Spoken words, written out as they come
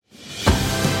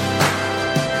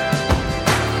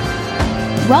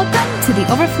Welcome to the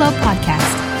Overflow Podcast.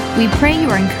 We pray you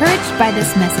are encouraged by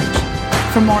this message.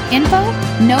 For more info,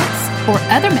 notes, or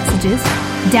other messages,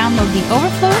 download the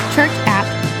Overflow Church app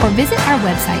or visit our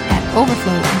website at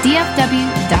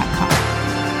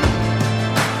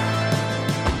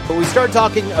overflowdfw.com. We started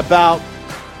talking about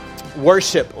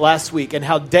worship last week and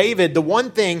how David, the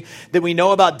one thing that we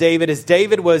know about David is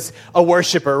David was a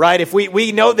worshiper, right? If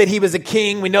we know that he was a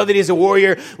king, we know that he's a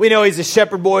warrior, we know he's a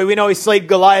shepherd boy, we know he slayed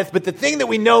Goliath, but the thing that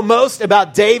we know most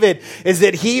about David is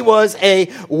that he was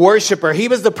a worshiper. He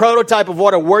was the prototype of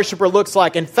what a worshiper looks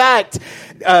like. In fact,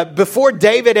 before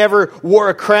David ever wore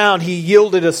a crown, he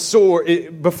yielded a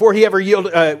sword. Before he ever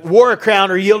wore a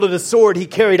crown or yielded a sword, he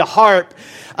carried a harp.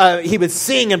 He would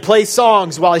sing and play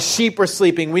songs while his sheep were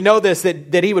sleeping. We know this,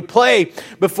 that he would play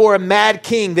before a mad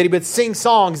king, that he would sing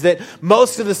songs, that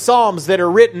most of the Psalms that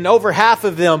are written, over half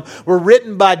of them, were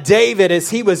written by David as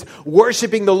he was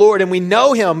worshiping the Lord. And we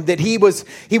know him that he was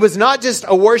not just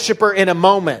a worshiper in a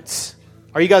moment.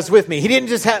 Are you guys with me? He didn't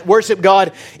just worship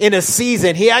God in a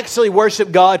season. He actually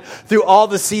worshiped God through all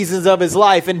the seasons of his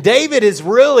life. And David is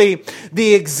really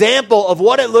the example of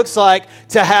what it looks like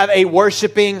to have a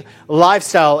worshiping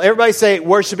lifestyle. Everybody say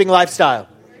worshiping lifestyle.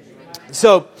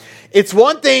 So it's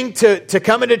one thing to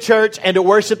come into church and to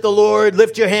worship the Lord,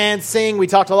 lift your hands, sing. We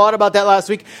talked a lot about that last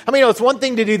week. I mean, it's one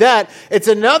thing to do that. It's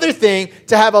another thing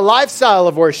to have a lifestyle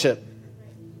of worship.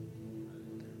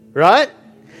 Right?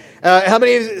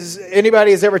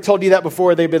 Anybody has ever told you that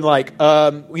before? They've been like,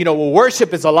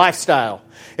 worship is a lifestyle.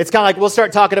 It's kind of like we'll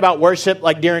start talking about worship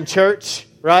like during church,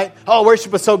 right? Oh,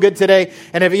 worship was so good today.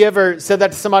 And have you ever said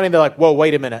that to somebody and they're like, whoa,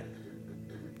 wait a minute,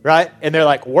 right? And they're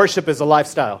like, worship is a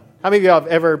lifestyle. How many of you have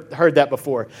ever heard that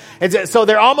before? And so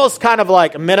they're almost kind of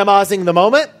like minimizing the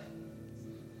moment.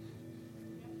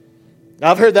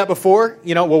 I've heard that before.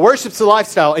 Worship's a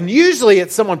lifestyle. And usually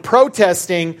it's someone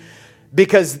protesting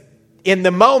because in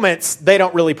the moments, they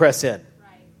don't really press in.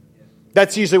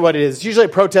 That's usually what it is. Usually a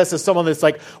protest is someone that's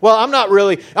like, well, I'm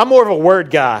more of a word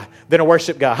guy than a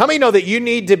worship guy. How many know that you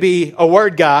need to be a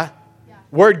word guy,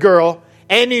 word girl,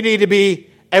 and you need to be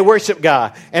a worship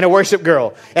guy and a worship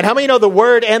girl? And how many know the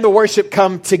word and the worship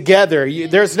come together?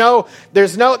 There's none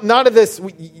of this.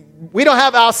 We don't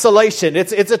have isolation.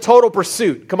 It's a total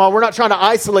pursuit. Come on, we're not trying to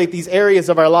isolate these areas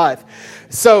of our life.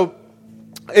 So,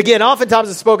 again, oftentimes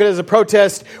it's spoken as a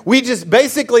protest. We just,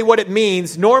 basically what it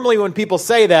means, normally when people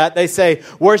say that, they say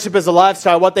worship is a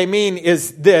lifestyle. What they mean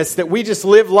is this, that we just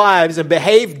live lives and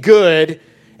behave good,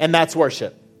 and that's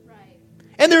worship. Right.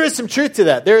 And there is some truth to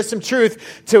that. There is some truth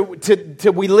to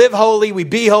we live holy, we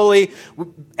be holy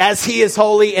as He is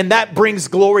holy, and that brings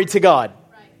glory to God.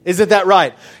 Right. Isn't that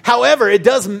right? However, it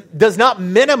does not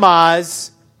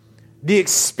minimize the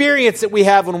experience that we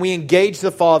have when we engage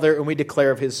the Father and we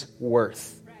declare of His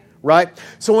worth. Right?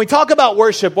 So when we talk about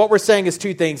worship, what we're saying is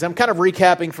two things. I'm kind of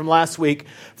recapping from last week.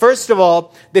 First of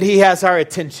all, that He has our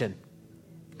attention.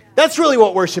 That's really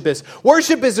what worship is.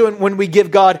 Worship is when we give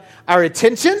God our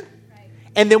attention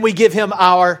and then we give Him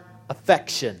our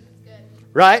affection.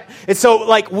 Right? And so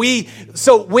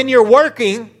when you're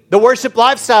working, the worship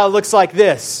lifestyle looks like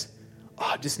this. Oh,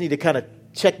 I just need to kind of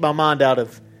check my mind out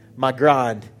of my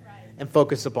grind and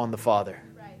focus upon the Father.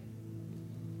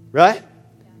 Right?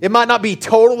 It might not be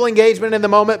total engagement in the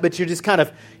moment, but you're kind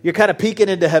of peeking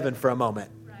into heaven for a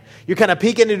moment. Right. You're kind of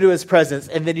peeking into His presence,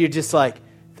 and then you're just like,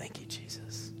 thank you,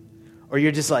 Jesus. Or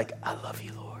you're just like, I love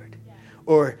you, Lord. Yeah.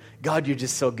 Or, God, you're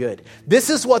just so good. This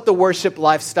is what the worship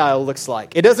lifestyle looks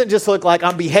like. It doesn't just look like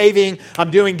I'm behaving, I'm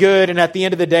doing good, and at the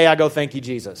end of the day, I go, thank you,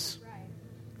 Jesus.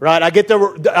 Right? I get the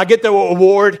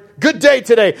award. Good day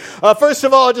today. First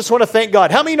of all, I just want to thank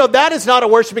God. How many know that is not a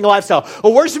worshiping lifestyle? A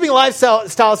worshiping lifestyle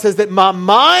says that my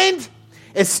mind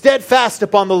is steadfast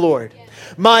upon the Lord.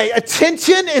 My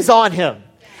attention is on Him.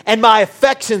 And my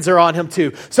affections are on Him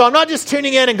too. So I'm not just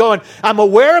tuning in and going, I'm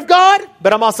aware of God,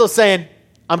 but I'm also saying,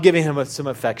 I'm giving Him some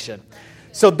affection.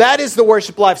 So that is the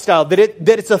worship lifestyle, that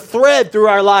it's a thread through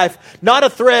our life, not a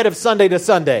thread of Sunday to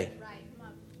Sunday.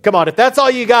 Come on, if that's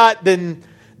all you got, then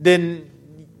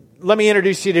let me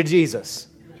introduce you to Jesus.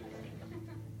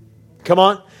 Come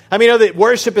on. I mean, you know that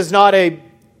worship is not a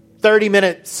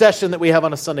 30-minute session that we have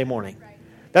on a Sunday morning.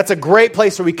 That's a great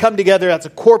place where we come together. That's a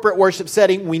corporate worship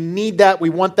setting. We need that. We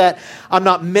want that. I'm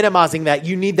not minimizing that.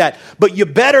 You need that. But you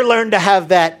better learn to have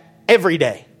that every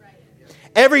day.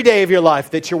 Every day of your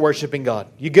life that you're worshiping God.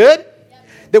 You good?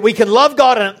 That we can love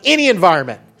God in any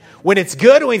environment. When it's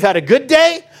good, when we've had a good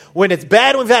day. When it's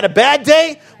bad, when we've had a bad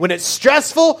day. When it's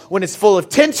stressful, when it's full of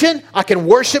tension, I can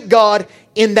worship God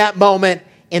in that moment,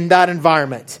 in that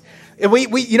environment. And we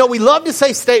love to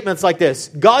say statements like this.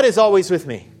 God is always with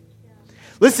me.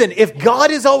 Listen, if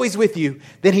God is always with you,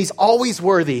 then he's always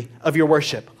worthy of your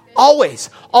worship. Always,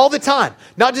 all the time.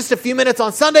 Not just a few minutes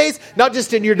on Sundays, not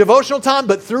just in your devotional time,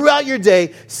 but throughout your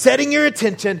day, setting your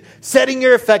attention, setting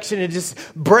your affection, and just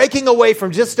breaking away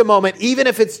from just a moment, even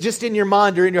if it's just in your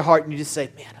mind or in your heart, and you just say,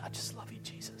 man, I just love you,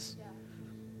 Jesus.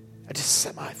 I just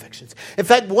set my affections. In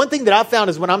fact, one thing that I've found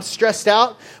is when I'm stressed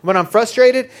out, when I'm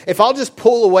frustrated, if I'll just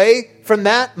pull away from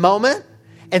that moment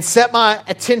and set my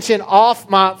attention off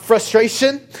my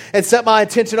frustration and set my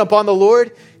attention upon the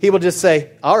Lord, he will just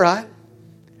say, all right,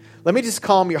 let me just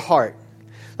calm your heart.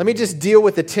 Let me just deal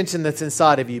with the tension that's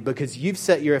inside of you because you've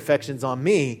set your affections on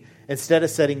me instead of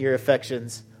setting your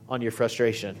affections on your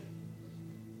frustration.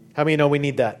 How many know we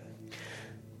need that?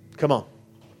 Come on.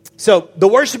 So the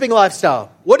worshiping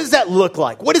lifestyle, what does that look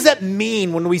like? What does that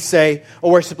mean when we say a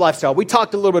worship lifestyle? We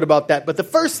talked a little bit about that, but the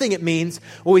first thing it means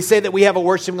when we say that we have a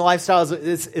worshiping lifestyle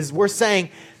is we're saying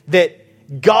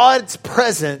that God's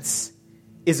presence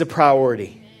is a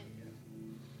priority.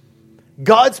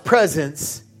 God's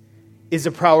presence is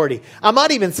a priority. I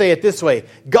might even say it this way.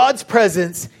 God's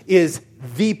presence is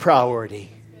the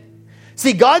priority.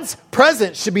 See, God's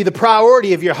presence should be the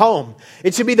priority of your home.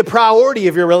 It should be the priority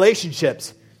of your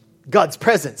relationships. God's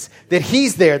presence, that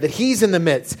he's there, that he's in the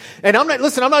midst. And I'm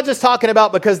not just talking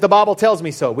about because the Bible tells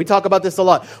me so. We talk about this a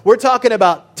lot. We're talking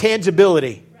about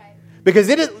tangibility. Because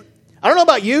I don't know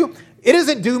about you, it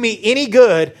doesn't do me any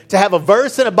good to have a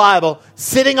verse in a Bible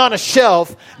sitting on a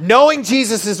shelf, knowing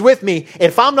Jesus is with me,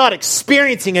 if I'm not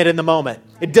experiencing it in the moment.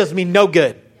 It does me no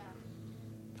good.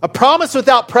 A promise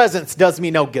without presence does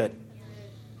me no good.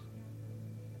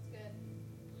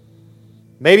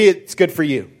 Maybe it's good for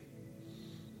you.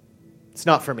 It's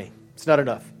not for me. It's not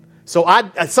enough. So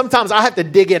sometimes I have to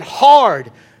dig in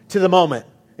hard to the moment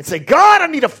and say, God, I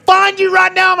need to find you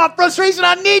right now. My frustration,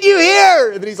 I need you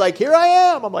here. And then he's like, here I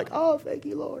am. I'm like, oh, thank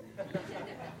you, Lord.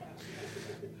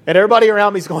 And everybody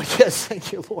around me is going, yes,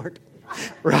 thank you, Lord.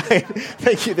 Right?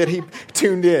 Thank you that he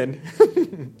tuned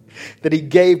in. That he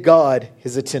gave God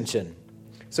his attention.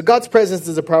 So God's presence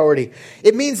is a priority.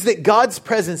 It means that God's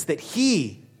presence, that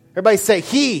he, everybody say,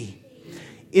 he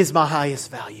is my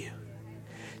highest value.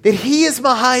 That he is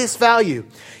my highest value.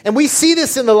 And we see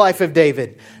this in the life of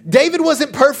David. David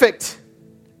wasn't perfect,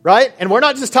 right? And we're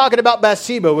not just talking about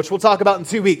Bathsheba, which we'll talk about in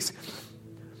 2 weeks.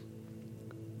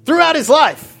 Throughout his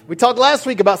life, we talked last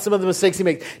week about some of the mistakes he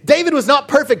made. David was not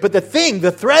perfect, but the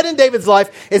thread in David's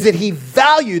life is that he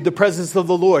valued the presence of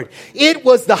the Lord. It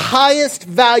was the highest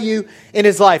value in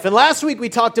his life. And last week we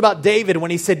talked about David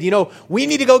when he said, we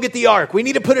need to go get the ark. We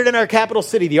need to put it in our capital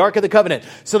city, the Ark of the Covenant.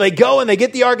 So they go and they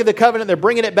get the Ark of the Covenant. They're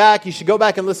bringing it back. You should go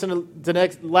back and listen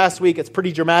to last week. It's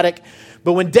pretty dramatic.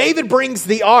 But when David brings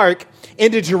the ark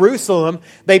into Jerusalem,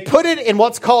 they put it in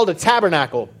what's called a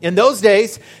tabernacle. In those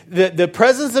days, the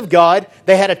presence of God,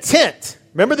 they had a tent.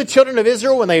 Remember the children of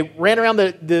Israel when they ran around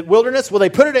the wilderness? Well, they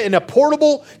put it in a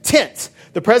portable tent,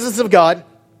 the presence of God,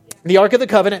 the Ark of the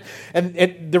Covenant.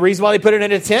 And the reason why they put it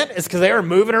in a tent is because they were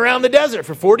moving around the desert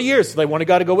for 40 years. So they wanted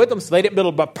God to go with them. So they didn't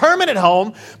build them a permanent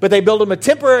home, but they built them a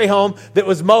temporary home that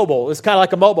was mobile. It was kind of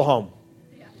like a mobile home,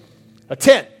 a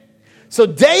tent. So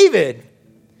David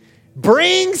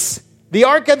brings the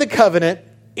Ark of the Covenant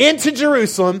into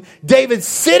Jerusalem. David's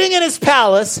sitting in his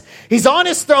palace. He's on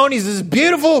his throne. He's this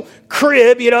beautiful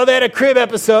crib. They had a crib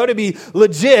episode. It'd be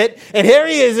legit. And here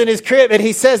he is in his crib. And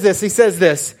he says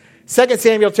this. 2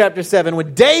 Samuel chapter 7.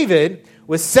 When David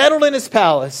was settled in his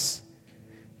palace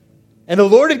and the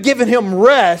Lord had given him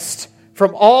rest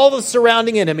from all the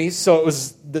surrounding enemies. So it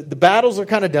was the battles are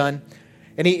kind of done.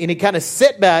 And he kind of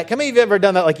sit back. How many of you have ever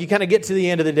done that? Like you kind of get to the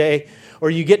end of the day or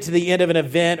you get to the end of an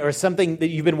event or something that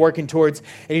you've been working towards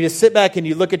and you just sit back and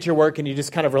you look at your work and you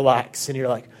just kind of relax and you're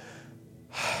like,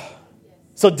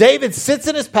 So David sits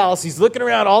in his palace. He's looking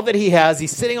around all that he has. He's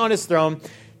sitting on his throne.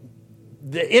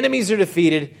 The enemies are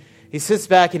defeated. He sits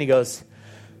back and he goes,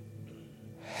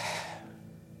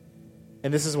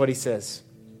 and this is what he says.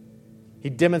 He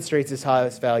demonstrates his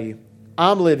highest value.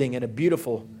 I'm living in a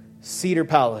beautiful cedar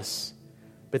palace,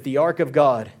 but the ark of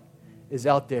God is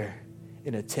out there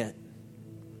in a tent.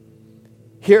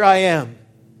 Here I am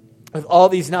with all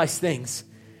these nice things,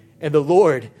 and the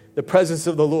Lord, the presence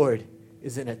of the Lord,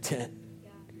 is in a tent.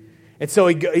 And so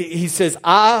he says,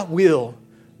 I will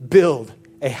build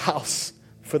a house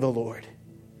for the Lord.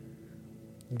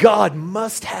 God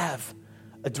must have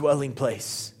a dwelling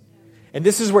place. And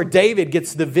this is where David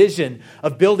gets the vision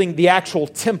of building the actual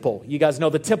temple. You guys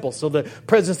know the temple. So the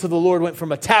presence of the Lord went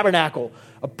from a tabernacle,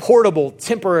 a portable,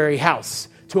 temporary house,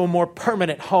 to a more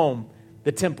permanent home,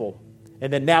 the temple.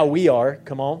 And then now we are,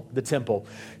 the temple.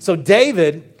 So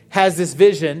David has this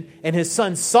vision, and his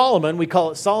son Solomon, we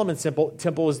call it Solomon's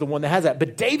temple, is the one that has that.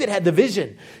 But David had the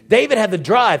vision. David had the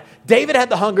drive. David had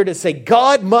the hunger to say,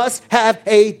 God must have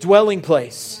a dwelling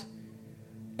place.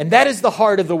 And that is the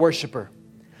heart of the worshiper.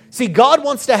 See, God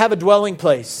wants to have a dwelling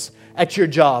place at your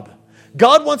job.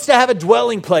 God wants to have a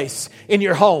dwelling place in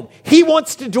your home. He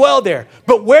wants to dwell there.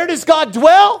 But where does God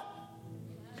dwell?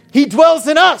 He dwells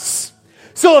in us.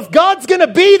 So if God's going to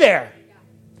be there,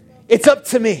 it's up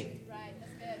to me.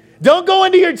 Don't go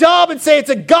into your job and say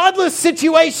it's a godless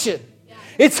situation.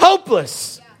 It's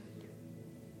hopeless.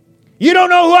 You don't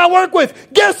know who I work with.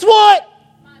 Guess what?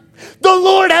 The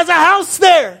Lord has a house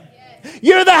there.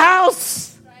 You're the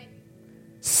house.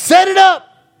 Set it up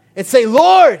and say,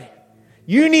 Lord,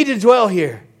 you need to dwell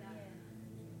here.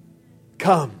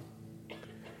 Come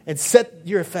and set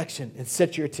your affection and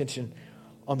set your attention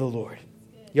on the Lord.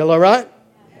 Y'all all right?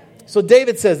 So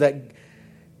David says that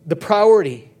the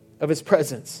priority of his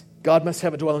presence, God must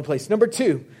have a dwelling place. Number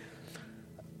 2,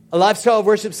 a lifestyle of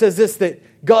worship says this,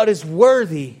 that God is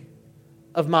worthy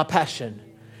of my passion.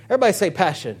 Everybody say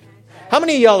passion. How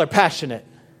many of y'all are passionate?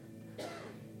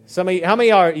 How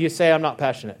many are you say I'm not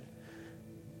passionate?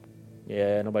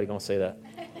 Yeah, nobody gonna say that.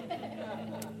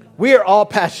 We are all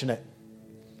passionate.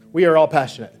 We are all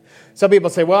passionate. Some people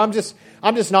say, well, I'm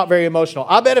just not very emotional.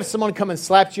 I bet if someone come and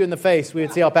slapped you in the face, we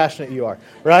would see how passionate you are,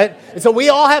 right? And so we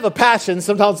all have a passion.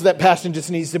 Sometimes that passion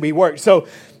just needs to be worked. So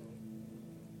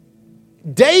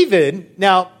David,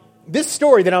 now this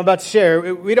story that I'm about to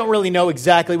share, we don't really know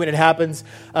exactly when it happens.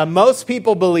 Most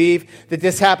people believe that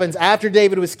this happens after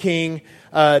David was king.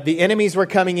 The enemies were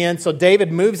coming in. So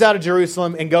David moves out of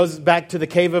Jerusalem and goes back to the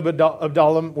cave of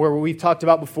Adullam, where we've talked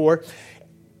about before.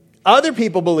 Other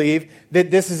people believe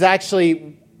that this is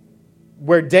actually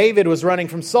where David was running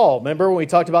from Saul. Remember when we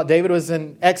talked about David was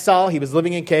in exile? He was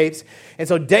living in caves. And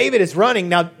so David is running.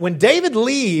 Now, when David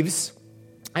leaves,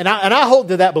 and I hold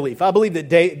to that belief. I believe that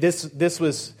this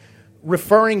was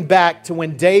referring back to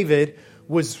when David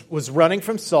was running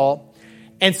from Saul.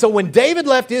 And so when David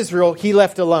left Israel, he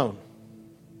left alone,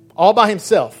 all by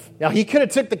himself. Now, he could have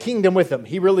took the kingdom with him.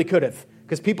 He really could have,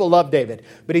 because people love David.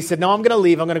 But he said, no, I'm going to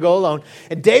leave. I'm going to go alone.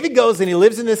 And David goes and he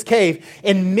lives in this cave.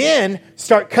 And men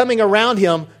start coming around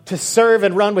him to serve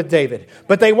and run with David.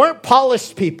 But they weren't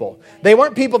polished people. They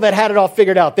weren't people that had it all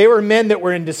figured out. They were men that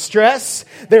were in distress.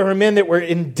 They were men that were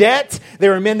in debt. They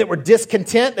were men that were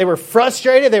discontent. They were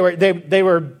frustrated. They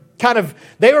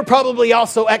were probably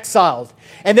also exiled.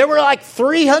 And there were like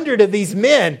 300 of these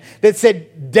men that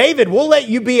said, David, we'll let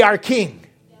you be our king.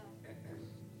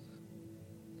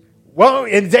 Well,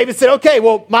 and David said, okay,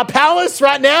 well, my palace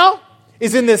right now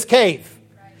is in this cave.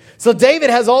 Right. So David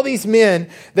has all these men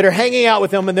that are hanging out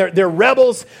with him, and they're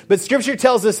rebels, but Scripture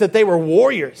tells us that they were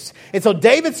warriors. And so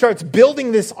David starts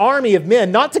building this army of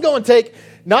men, not to go and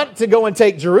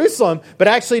take Jerusalem, but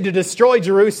actually to destroy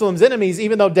Jerusalem's enemies,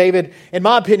 even though David, in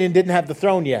my opinion, didn't have the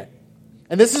throne yet.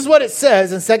 And this is what it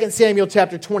says in 2 Samuel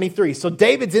chapter 23. So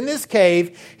David's in this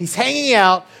cave. He's hanging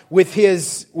out with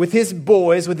his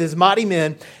boys, with his mighty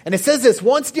men. And it says this,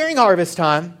 once during harvest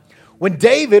time, when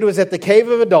David was at the cave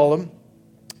of Adullam,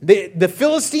 the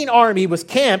Philistine army was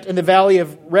camped in the valley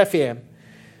of Rephaim.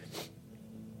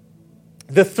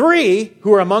 The 3 who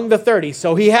were among the 30.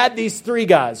 So he had these 3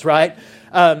 guys, right?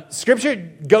 Scripture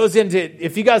goes into,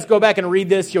 if you guys go back and read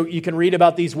this, you can read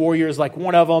about these warriors. Like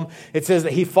one of them, it says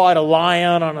that he fought a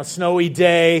lion on a snowy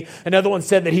day. Another one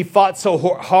said that he fought so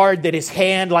hard that his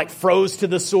hand like froze to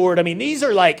the sword. I mean, these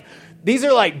are like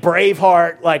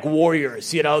Braveheart like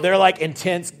warriors, you know. They're like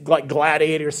intense like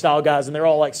gladiator style guys, and they're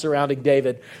all like surrounding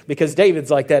David because David's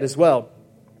like that as well.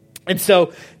 And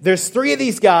so there's 3 of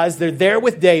these guys. They're there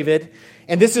with David.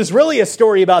 And this is really a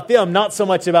story about them, not so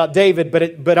much about David,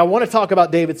 but I want to talk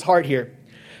about David's heart here.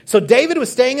 So David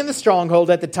was staying in the stronghold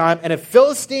at the time, and a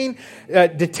Philistine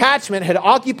detachment had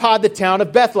occupied the town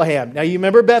of Bethlehem. Now, you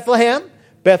remember Bethlehem?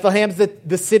 Bethlehem's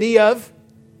the city of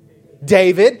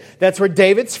David. That's where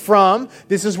David's from.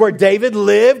 This is where David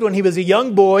lived when he was a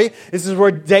young boy. This is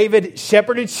where David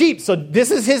shepherded sheep. So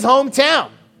this is his hometown.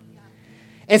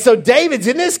 And so David's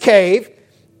in this cave.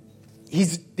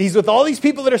 He's with all these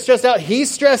people that are stressed out. He's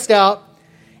stressed out.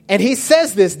 And he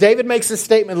says this. David makes a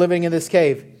statement living in this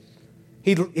cave.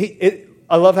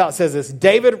 I love how it says this.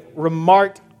 David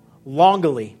remarked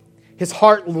longingly. His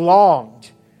heart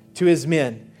longed to his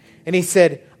men. And he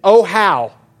said, oh,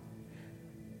 how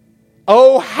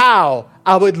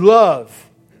I would love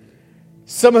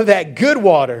some of that good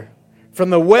water from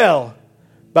the well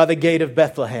by the gate of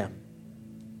Bethlehem.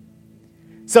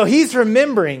 So he's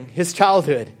remembering his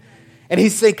childhood. And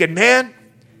he's thinking, man,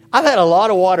 I've had a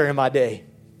lot of water in my day.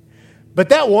 But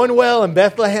that one well in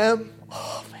Bethlehem,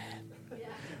 oh man,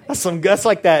 That's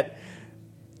like that.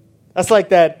 That's like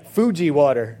that Fuji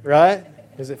water, right?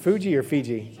 Is it Fuji or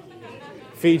Fiji?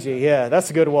 Fiji, yeah.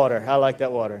 That's good water. I like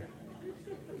that water.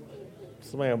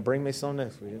 Somebody will bring me some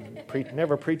next week.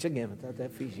 Never preach again without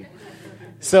that Fiji.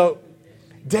 So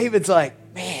David's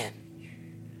like, man,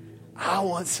 I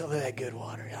want some of that good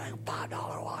water. Like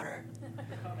 $5 water.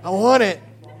 I want it.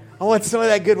 I want some of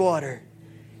that good water.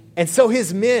 And so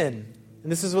his men,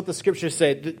 and this is what the scriptures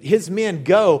say, his men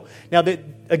go. Now,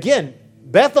 again,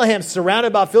 Bethlehem's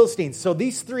surrounded by Philistines. So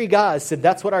these three guys said,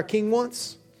 that's what our king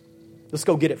wants. Let's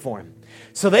go get it for him.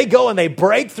 So they go and they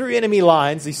break through enemy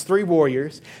lines, these three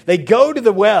warriors. They go to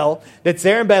the well that's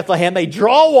there in Bethlehem. They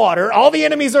draw water. All the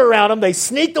enemies are around them. They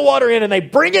sneak the water in and they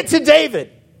bring it to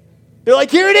David. They're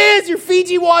like, here it is, your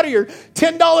Fiji water, your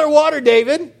 $10 water,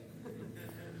 David.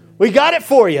 We got it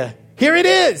for you. Here it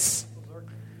is.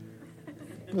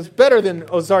 It's better than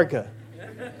Ozarka.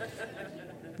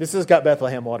 This has got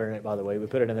Bethlehem water in it, by the way. We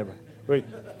put it in there. We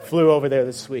flew over there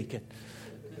this week.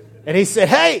 And he said,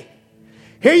 hey,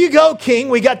 here you go, king.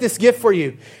 We got this gift for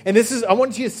you. And I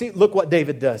want you to see, look what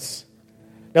David does.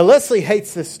 Now, Leslie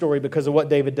hates this story because of what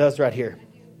David does right here.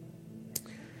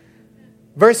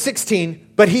 Verse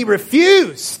 16, but he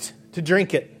refused to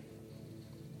drink it.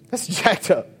 That's jacked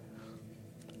up.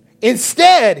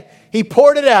 Instead, he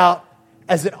poured it out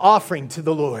as an offering to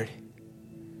the Lord.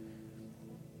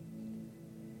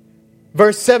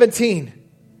 Verse 17,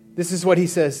 this is what he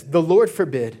says. The Lord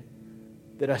forbid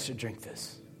that I should drink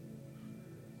this.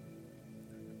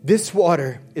 This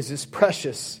water is as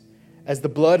precious as the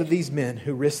blood of these men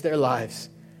who risked their lives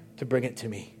to bring it to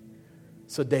me.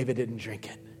 So David didn't drink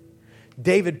it.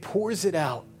 David pours it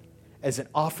out as an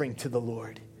offering to the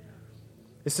Lord.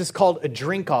 This is called a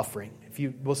drink offering. If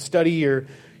you will study your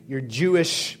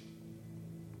Jewish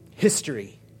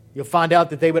history, you'll find out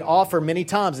that they would offer many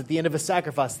times at the end of a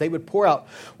sacrifice. They would pour out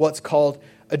what's called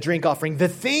a drink offering. The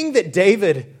thing that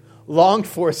David longed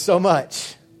for so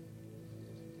much,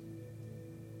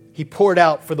 he poured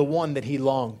out for the one that he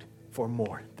longed for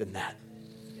more than that.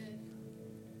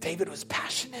 David was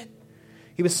passionate.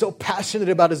 He was so passionate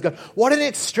about his God. What an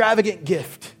extravagant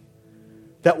gift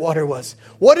that water was.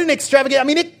 What an extravagant,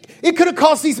 it could have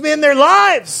cost these men their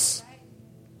lives.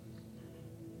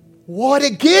 What a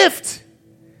gift.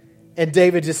 And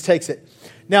David just takes it.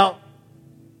 Now,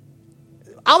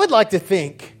 I would like to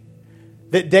think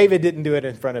that David didn't do it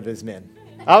in front of his men.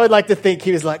 I would like to think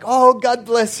he was like, oh, God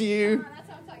bless you.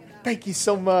 Thank you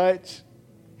so much.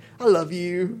 I love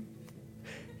you.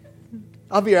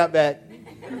 I'll be right back.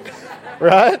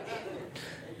 Right?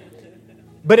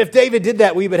 But if David did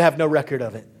that, we would have no record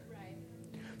of it.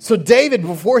 So David,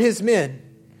 before his men,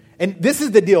 and this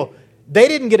is the deal, they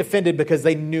didn't get offended because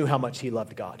they knew how much he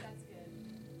loved God.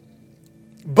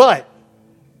 But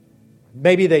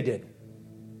maybe they did.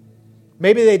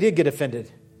 Maybe they did get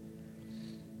offended.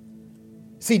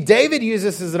 See, David used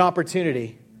this as an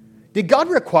opportunity. Did God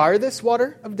require this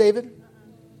water of David?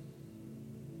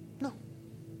 No.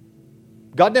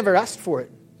 God never asked for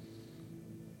it.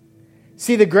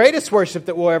 See, the greatest worship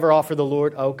that we'll ever offer the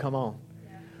Lord, oh, come on,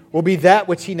 will be that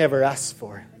which he never asked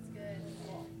for.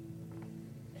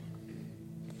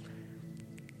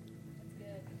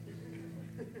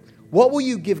 What will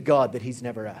you give God that he's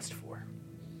never asked for?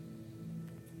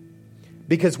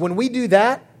 Because when we do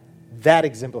that, that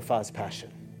exemplifies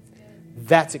passion.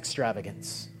 That's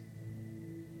extravagance.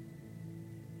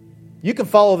 You can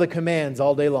follow the commands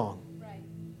all day long.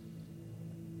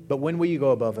 But when will you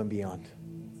go above and beyond?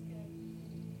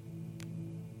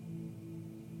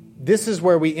 This is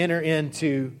where we enter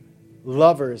into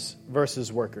lovers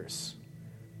versus workers.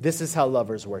 This is how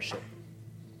lovers worship.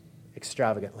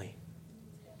 Extravagantly.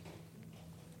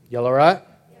 Y'all all right?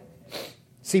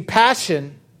 See,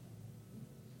 passion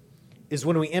is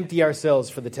when we empty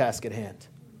ourselves for the task at hand.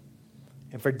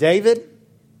 And for David,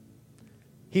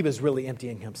 he was really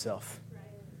emptying himself.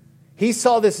 He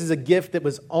saw this as a gift that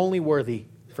was only worthy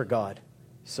for God,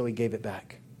 so he gave it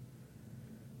back.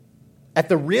 At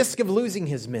the risk of losing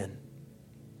his men.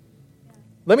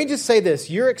 Let me just say this.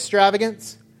 Your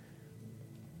extravagance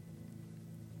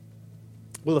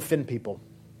will offend people.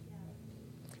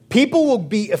 People will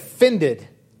be offended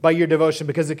by your devotion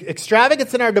because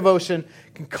extravagance in our devotion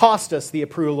can cost us the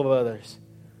approval of others.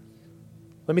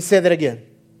 Let me say that again.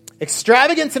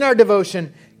 Extravagance in our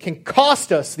devotion can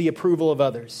cost us the approval of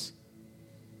others.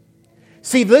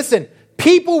 See, listen,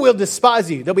 people will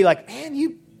despise you. They'll be like, man,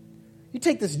 you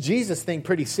take this Jesus thing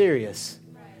pretty serious.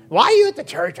 Why are you at the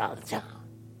church all the time?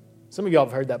 Some of y'all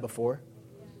have heard that before.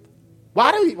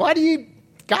 Why do you,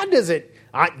 God does it.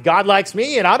 God likes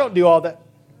me and I don't do all that.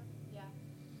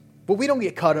 But we don't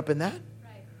get caught up in that.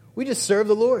 We just serve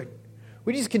the Lord.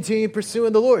 We just continue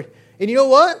pursuing the Lord. And you know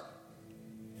what?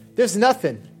 There's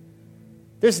nothing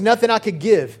I could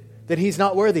give that He's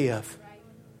not worthy of.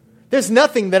 There's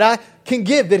nothing that I can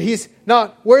give that He's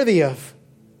not worthy of.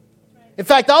 In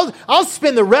fact, I'll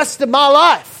spend the rest of my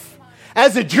life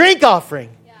as a drink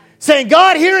offering, saying,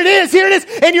 God, here it is,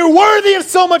 and you're worthy of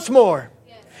so much more.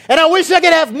 And I wish I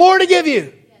could have more to give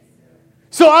you.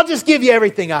 So I'll just give you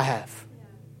everything I have.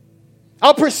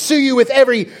 I'll pursue you with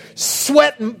every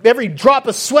drop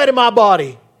of sweat in my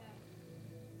body.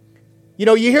 You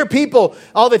know, you hear people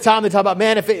all the time that talk about,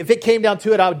 man, if it came down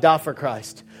to it, I would die for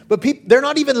Christ. But they're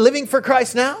not even living for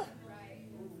Christ now.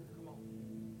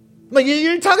 Like,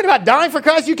 you're talking about dying for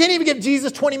Christ. You can't even give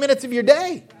Jesus 20 minutes of your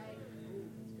day.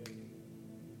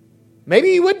 Maybe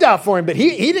you would die for Him, but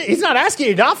He's not asking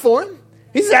you to die for Him.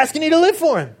 He's asking you to live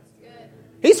for Him.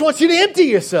 He just wants you to empty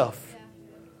yourself.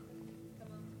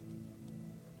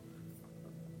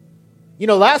 You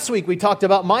know, last week we talked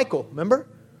about Michael, remember?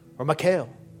 Or Michael,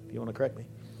 if you want to correct me.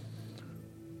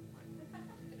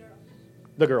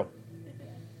 The girl.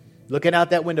 Looking out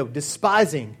that window,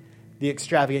 despising the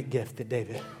extravagant gift that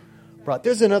David brought.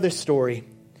 There's another story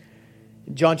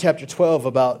in John chapter 12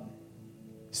 about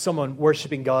someone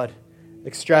worshiping God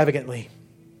extravagantly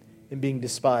and being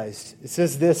despised. It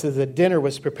says this: as a dinner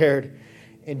was prepared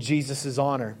in Jesus'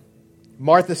 honor,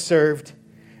 Martha served,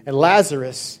 and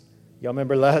Lazarus, y'all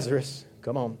remember Lazarus?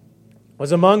 Come on.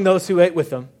 Was among those who ate with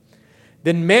them.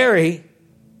 Then Mary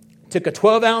took a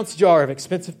 12-ounce jar of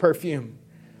expensive perfume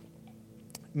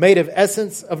made of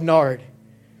essence of nard,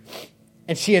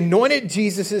 and she anointed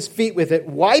Jesus' feet with it,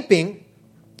 wiping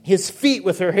His feet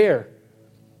with her hair.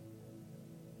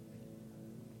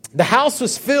 The house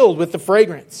was filled with the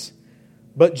fragrance.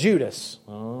 But Judas,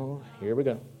 here we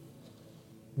go.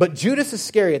 But Judas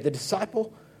Iscariot, the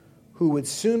disciple who would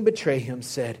soon betray Him,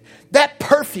 said, that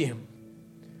perfume,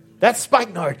 that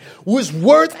spikenard, was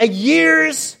worth a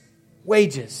year's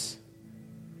wages.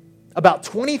 About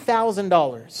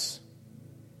 $20,000.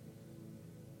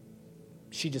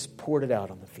 She just poured it out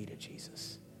on the feet of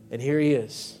Jesus. And here He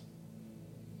is.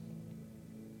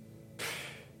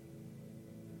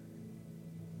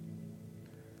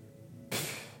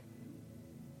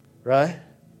 Right?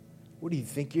 What do you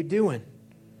think you're doing?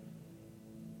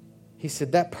 He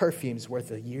said, that perfume's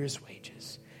worth a year's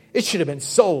wages. It should have been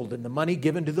sold and the money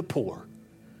given to the poor.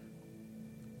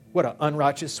 What an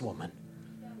unrighteous woman.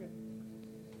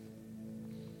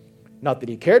 Not that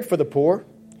He cared for the poor.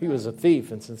 He was a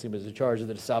thief, and since He was in charge of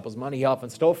the disciples' money, He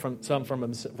often stole some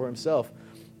for Himself.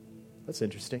 That's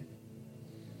interesting.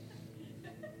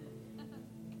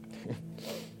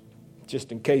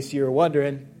 Just in case you were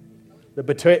wondering, the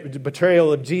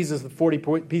betrayal of Jesus, the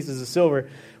 40 pieces of silver,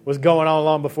 was going on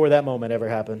long before that moment ever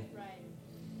happened. Right.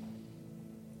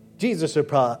 Jesus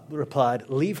replied,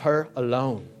 leave her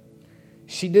alone.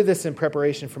 She did this in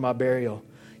preparation for my burial.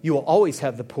 You will always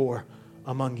have the poor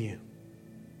among you,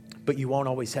 but you won't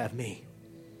always have me.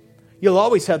 You'll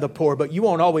always have the poor, but you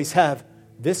won't always have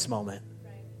this moment.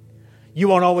 Right. You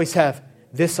won't always have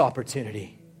this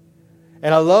opportunity.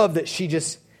 And I love that she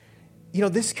just,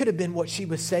 this could have been what she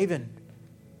was saving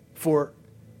for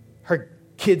her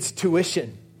kids'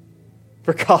 tuition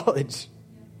for college.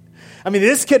 I mean,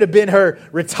 this could have been her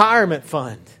retirement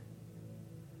fund.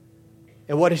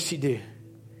 And what does she do?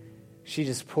 She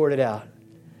just poured it out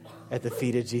at the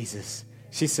feet of Jesus.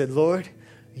 She said, Lord,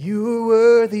 you are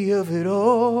worthy of it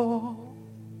all.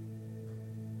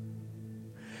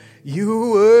 You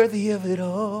are worthy of it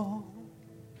all.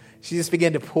 She just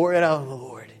began to pour it out on the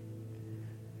Lord.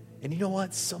 And you know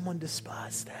what? Someone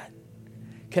despised that.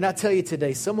 Can I tell you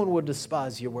today, someone will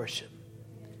despise your worship.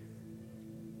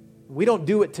 We don't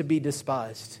do it to be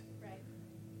despised. Right.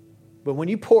 But when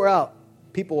you pour out,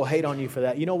 people will hate on you for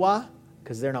that. You know why?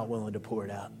 Because they're not willing to pour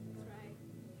it out. Right.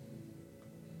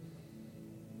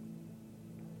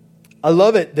 I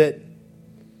love it that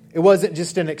it wasn't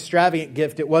just an extravagant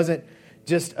gift. It wasn't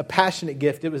just a passionate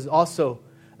gift. It was also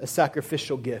a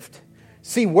sacrificial gift.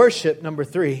 See, worship, number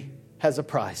 3, has a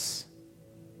price.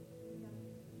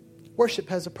 Worship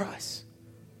has a price.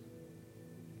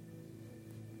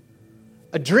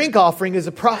 A drink offering is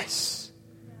a price.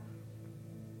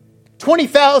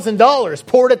 $20,000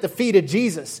 poured at the feet of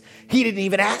Jesus. He didn't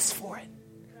even ask for it,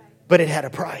 but it had a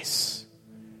price.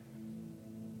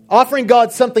 Offering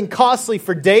God something costly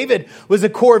for David was a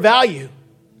core value.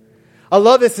 I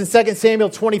love this in 2 Samuel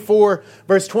 24,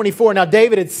 verse 24. Now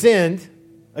David had sinned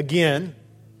again,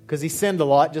 because he sinned a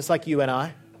lot, just like you and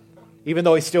I. Even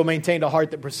though he still maintained a heart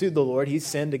that pursued the Lord, he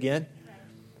sinned again.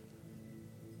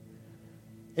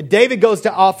 And David goes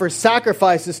to offer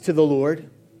sacrifices to the Lord.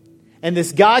 And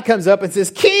this guy comes up and says,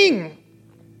 "King,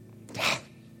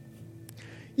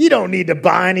 you don't need to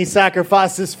buy any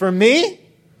sacrifices from me.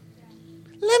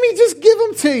 Let me just give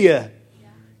them to you.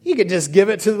 You can just give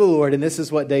it to the Lord." And this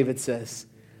is what David says: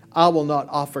 "I will not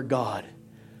offer God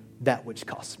that which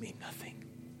costs me nothing."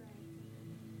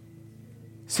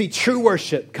 See, true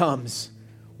worship comes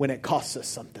when it costs us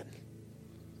something.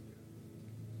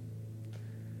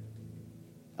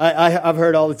 I've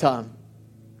heard all the time,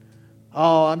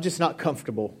 "Oh, I'm just not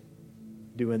comfortable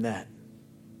doing that.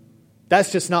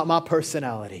 That's just not my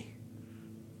personality."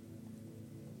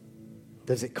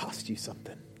 Does it cost you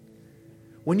something?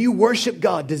 When you worship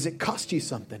God, does it cost you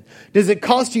something? Does it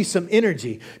cost you some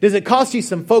energy? Does it cost you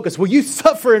some focus? Will you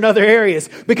suffer in other areas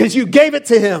because you gave it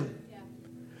to Him? Yeah.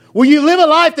 Will you live a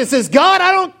life that says, "God,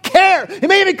 I don't care. It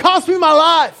may even cost me my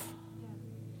life.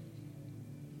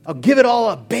 I'll give it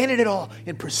all, abandon it all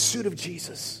in pursuit of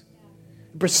Jesus.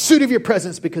 In pursuit of your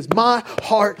presence, because my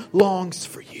heart longs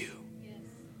for you." Yes.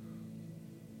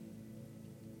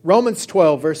 Romans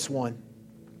 12, verse 1.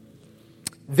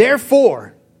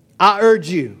 "Therefore, I urge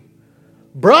you,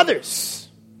 brothers,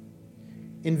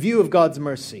 in view of God's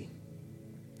mercy,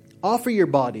 offer your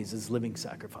bodies as living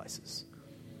sacrifices,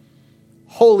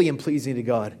 holy and pleasing to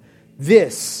God.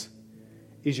 This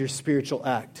is your spiritual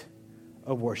act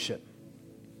of worship."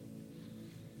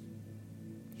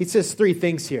 He says three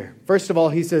things here. First of all,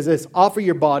 he says this: offer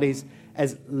your bodies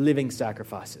as living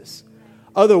sacrifices.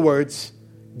 Other words,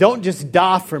 don't just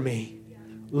die for me,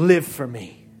 live for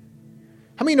me.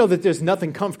 How many know that there's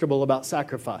nothing comfortable about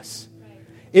sacrifice?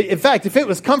 In fact, if it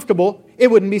was comfortable, it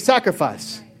wouldn't be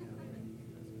sacrifice.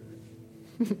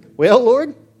 "Well,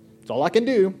 Lord, that's all I can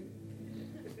do."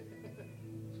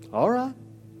 All right.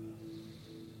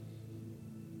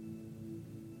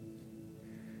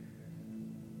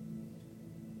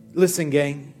 Listen,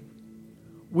 gang,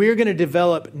 we're going to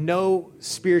develop no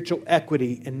spiritual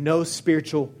equity and no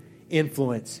spiritual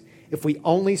influence if we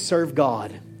only serve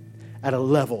God at a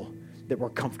level that we're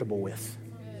comfortable with.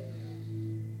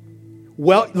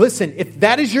 Well, listen, if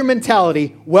that is your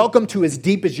mentality, welcome to as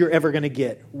deep as you're ever going to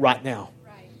get right now.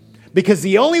 Because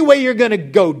the only way you're going to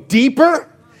go deeper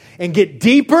and get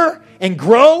deeper and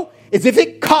grow is if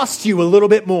it costs you a little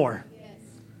bit more.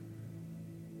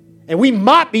 And we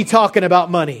might be talking about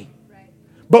money,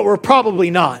 but we're probably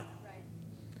not.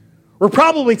 We're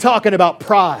probably talking about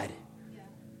pride.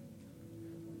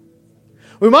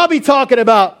 We might be talking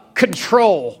about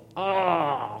control.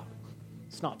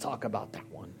 Let's not talk about that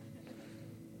one.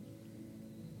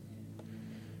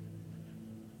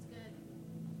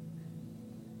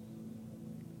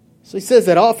 So he says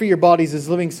that offer your bodies as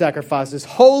living sacrifices,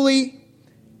 holy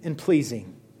and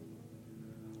pleasing.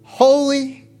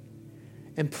 Holy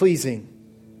and pleasing.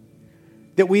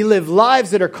 That we live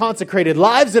lives that are consecrated,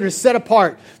 lives that are set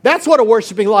apart. That's what a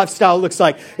worshiping lifestyle looks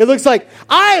like. It looks like,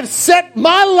 I have set,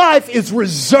 my life is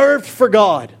reserved for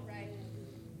God.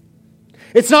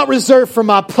 It's not reserved for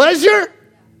my pleasure.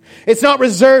 It's not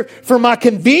reserved for my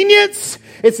convenience.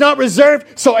 It's not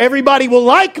reserved so everybody will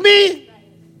like me.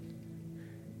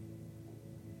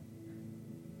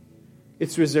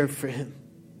 It's reserved for Him.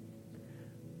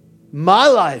 My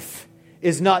life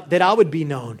is not that I would be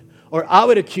known or I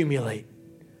would accumulate,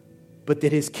 but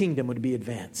that His kingdom would be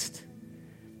advanced.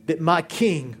 That my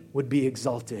King would be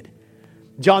exalted.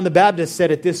 John the Baptist said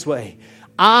it this way: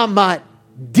 I might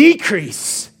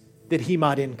decrease that He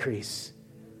might increase.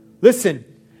 Listen,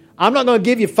 I'm not going to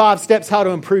give you 5 steps how to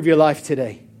improve your life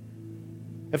today.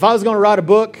 If I was going to write a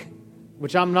book,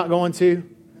 which I'm not going to,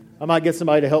 I might get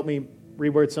somebody to help me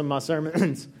reword some of my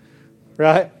sermons,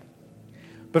 right?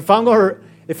 But if I'm going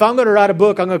to write a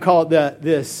book, I'm going to call it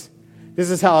this.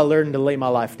 This is how I learned to lay my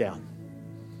life down.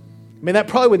 I mean, that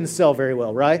probably wouldn't sell very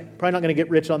well, right? Probably not going to get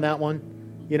rich on that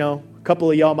one. You know, a couple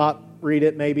of y'all might read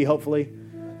it, maybe, hopefully,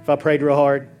 if I prayed real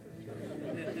hard.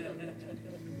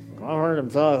 I heard him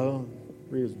talk. I'll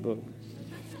read his book.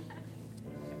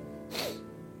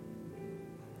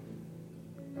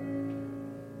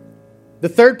 The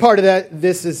third part of that,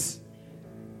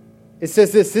 it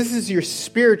says this is your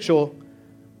spiritual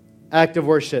act of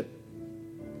worship.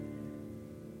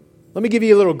 Let me give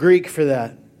you a little Greek for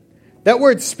that. That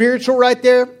word spiritual right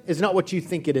there is not what you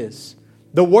think it is.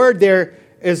 The word there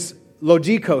is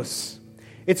logikos.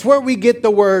 It's where we get the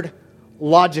word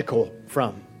logical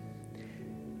from.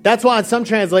 That's why in some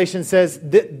translations says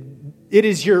that it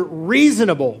is your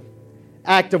reasonable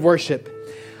act of worship.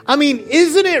 I mean,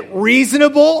 isn't it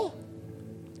reasonable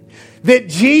that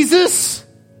Jesus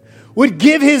would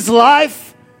give His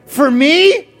life for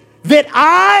me? That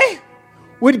I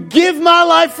would give my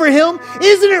life for Him?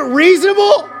 Isn't it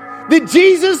reasonable that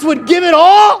Jesus would give it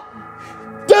all?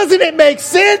 Doesn't it make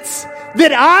sense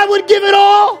that I would give it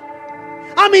all?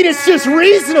 I mean, it's just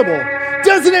reasonable.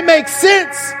 Doesn't it make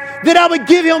sense that I would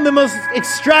give him the most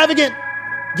extravagant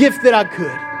gift that I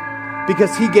could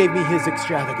because he gave me his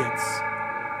extravagance?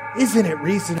 Isn't it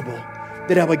reasonable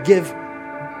that I would give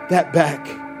that back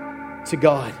to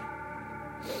God?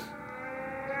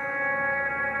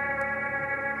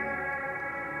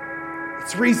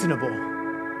 It's reasonable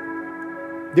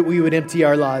that we would empty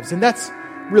our lives. And that's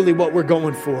really what we're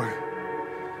going for.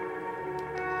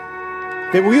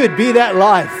 That we would be that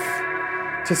life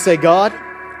to say, God,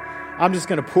 I'm just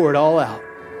going to pour it all out.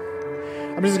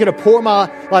 I'm just going to pour my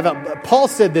life out. Paul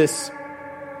said this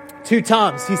 2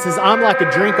 times. He says, I'm like a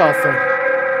drink offering.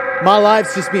 My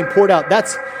life's just being poured out.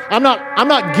 I'm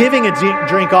not giving a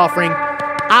drink offering.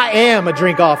 I am a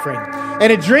drink offering.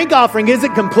 And a drink offering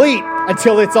isn't complete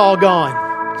until it's all gone.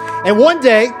 And one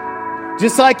day,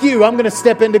 just like you, I'm going to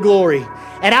step into glory.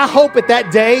 And I hope at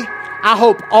that day, I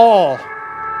hope all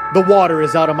the water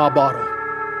is out of my bottle.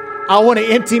 I want to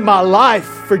empty my life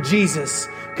for Jesus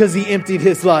because he emptied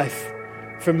his life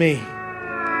for me.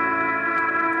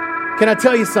 Can I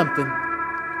tell you something?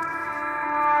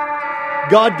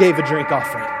 God gave a drink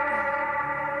offering.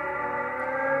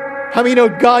 How many know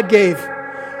God gave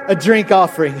a drink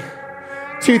offering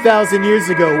 2,000 years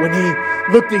ago when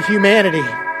he looked at humanity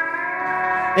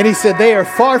and he said, they are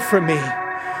far from me.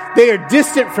 They are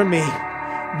distant from me,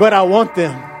 but I want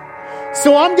them.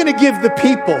 So I'm going to give the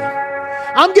people,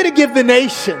 I'm going to give the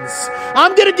nations,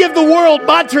 I'm going to give the world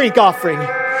my drink offering.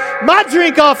 My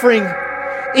drink offering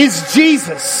is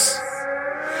Jesus.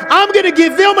 I'm going to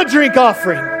give them a drink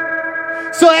offering.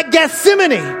 So at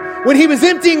Gethsemane, when he was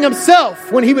emptying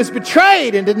himself, when he was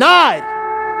betrayed and denied,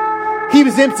 he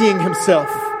was emptying himself.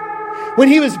 When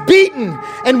he was beaten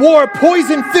and wore a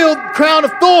poison-filled crown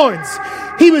of thorns,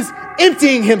 he was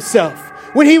emptying himself.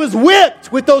 When he was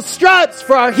whipped with those stripes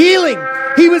for our healing,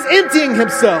 he was emptying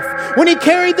himself. When he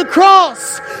carried the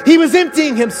cross, he was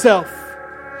emptying himself.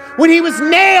 When he was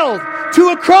nailed to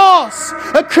a cross,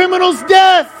 a criminal's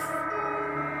death,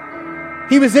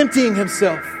 he was emptying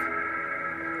himself.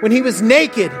 When he was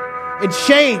naked and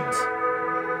shamed,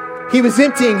 he was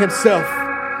emptying himself.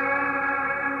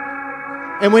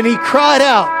 And when he cried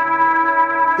out,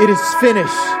 "It is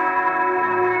finished,"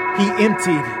 he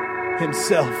emptied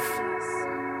himself.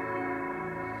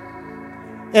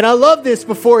 And I love this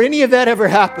before any of that ever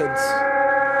happens.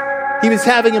 He was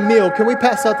having a meal. Can we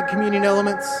pass out the communion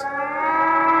elements?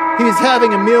 He was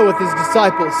having a meal with his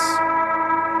disciples.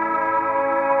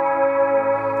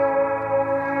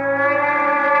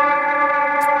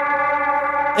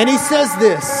 And he says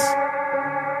this.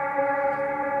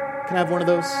 Can I have one of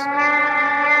those?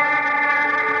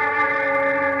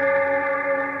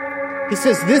 He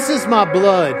says, "This is my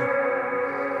blood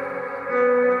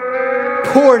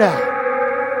poured out.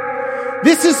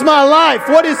 This is my life."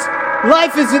 What is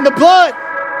life is in the blood.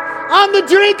 I'm the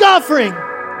drink offering.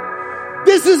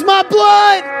 This is my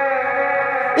blood.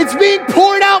 It's being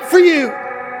poured out for you.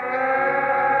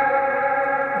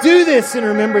 Do this in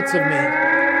remembrance of me.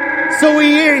 So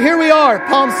here we are,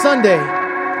 Palm Sunday,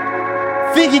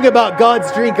 thinking about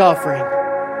God's drink offering,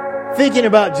 thinking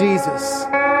about Jesus.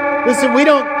 Listen, we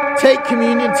don't take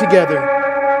communion together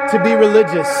to be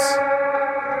religious.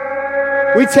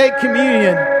 We take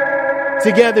communion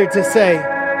together to say,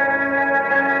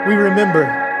 we remember.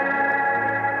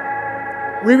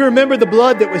 We remember the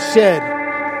blood that was shed.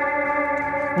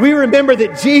 We remember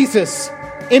that Jesus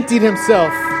emptied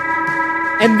himself.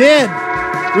 And then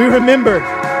we remember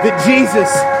that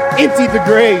Jesus emptied the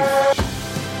grave.